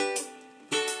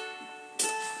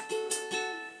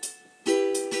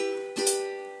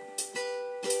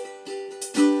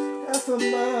a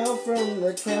mile from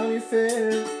the county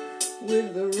fair,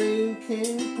 with the rain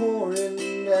came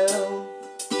pouring down.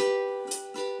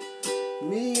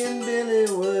 Me and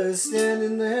Billy were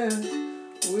standing there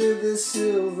with a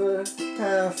silver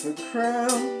half a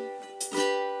crown.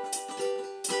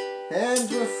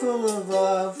 Hands were full of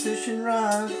our fishing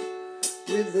rods,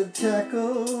 with the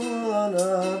tackle on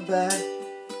our back.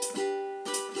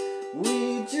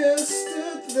 We just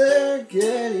stood there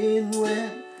getting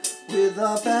wet, with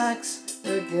our backs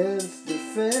against the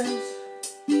fence.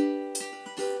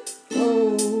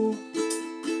 Oh,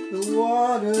 the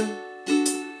water.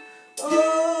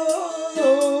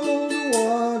 Oh, the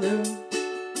water.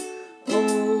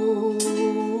 Oh,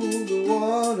 the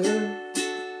water.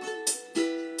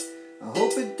 I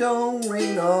hope it don't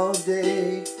rain all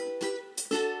day.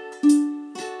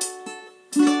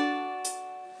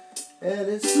 And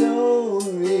it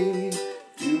stoned me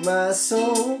to my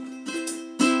soul.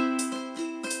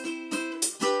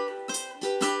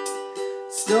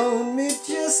 Stoned me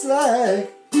just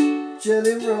like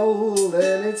jelly roll,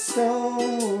 and it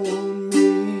stoned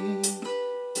me,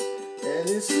 and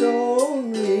it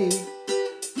stoned me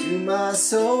to my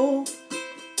soul.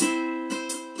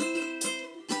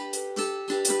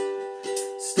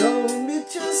 Stoned me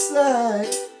just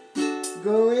like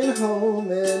going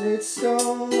home, and it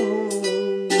stoned me.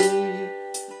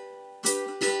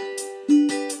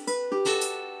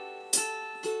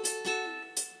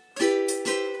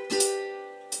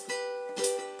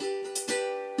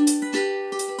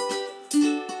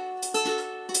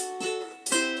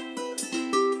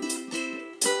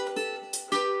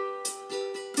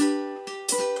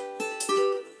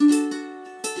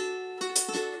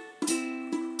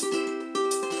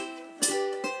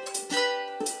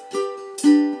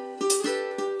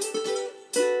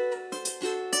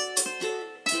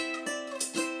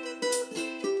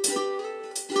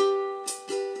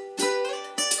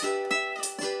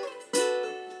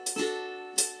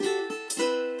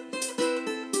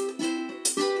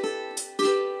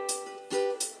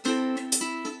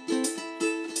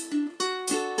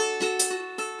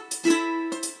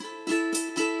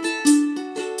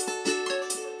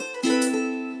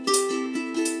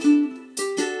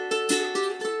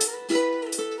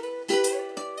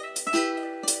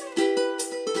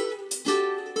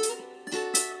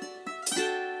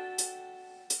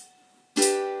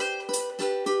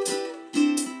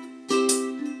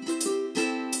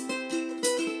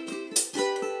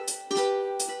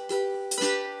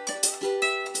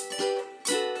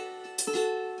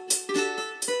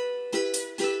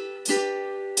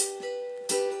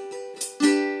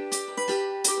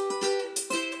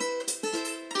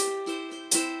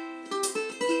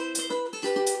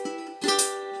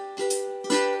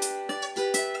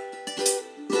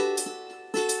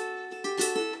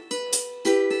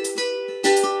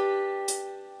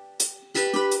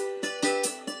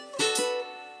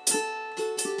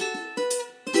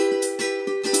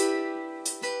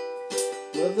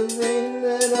 Well, the rain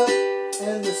let up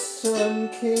and the sun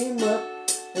came up,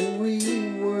 and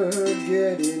we were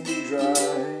getting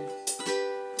dry.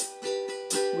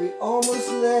 We almost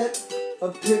let a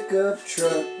pickup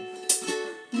truck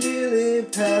nearly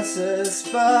pass us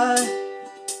by,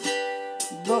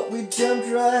 but we jumped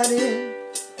right in,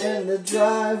 and the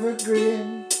driver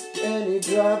grinned, and he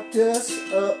dropped us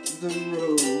up the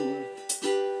road.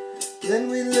 Then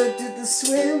we looked at the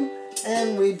swim,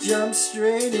 and we jumped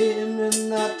straight in, and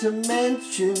not to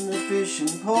mention the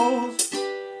fishing poles.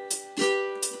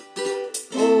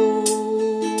 Oh,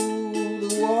 the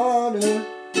water.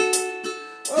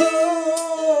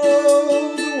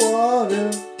 Oh, the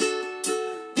water.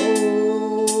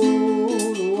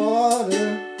 Oh, the water.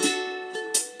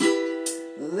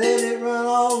 Let it run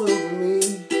all over me.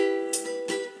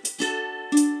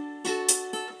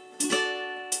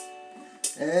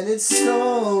 And it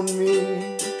stoned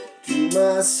me to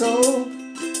my soul.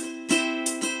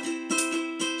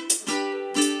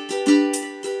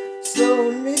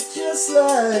 Stoned me just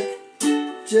like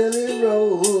jelly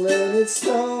roll, and it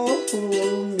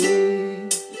stoned me,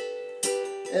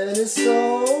 and it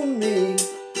stoned me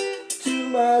to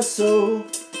my soul.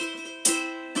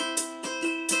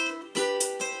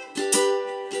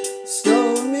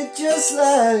 Stoned me just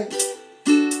like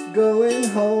going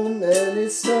home, and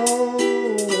it stoned me.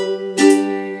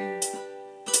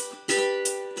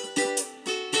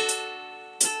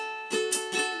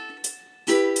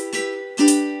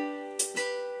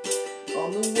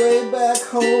 On the way back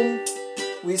home,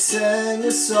 we sang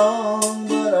a song,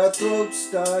 but our throats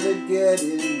started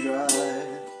getting dry.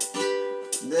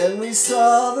 Then we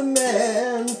saw the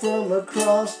man from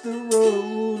across the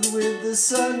road with the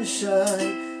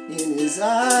sunshine in his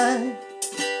eye.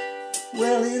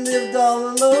 Well, he lived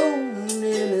all alone in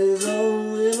his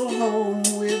own little home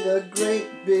with a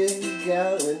great big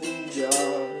gallon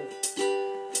jar.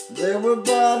 There were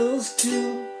bottles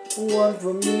too, one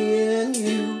for me and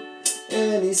you,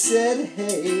 and he said,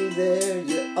 hey, there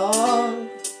you are.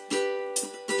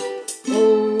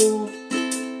 Oh,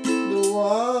 the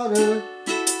water,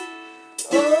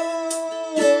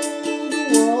 oh, the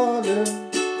water,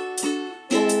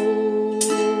 oh,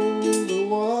 the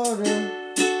water.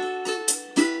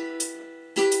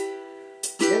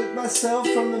 Get myself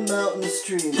from the mountain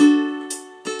stream,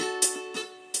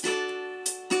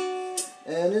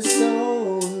 and it's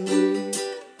only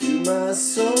to my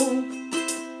soul.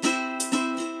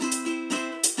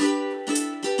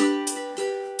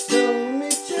 Stone me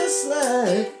just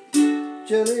like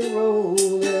jelly roll,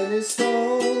 and it's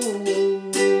only,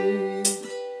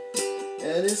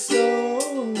 and it's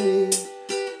only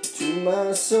to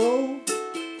my soul.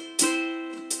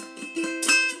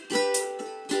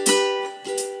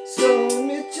 Stone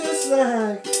me just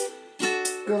like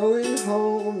going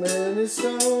home, and it's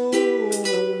only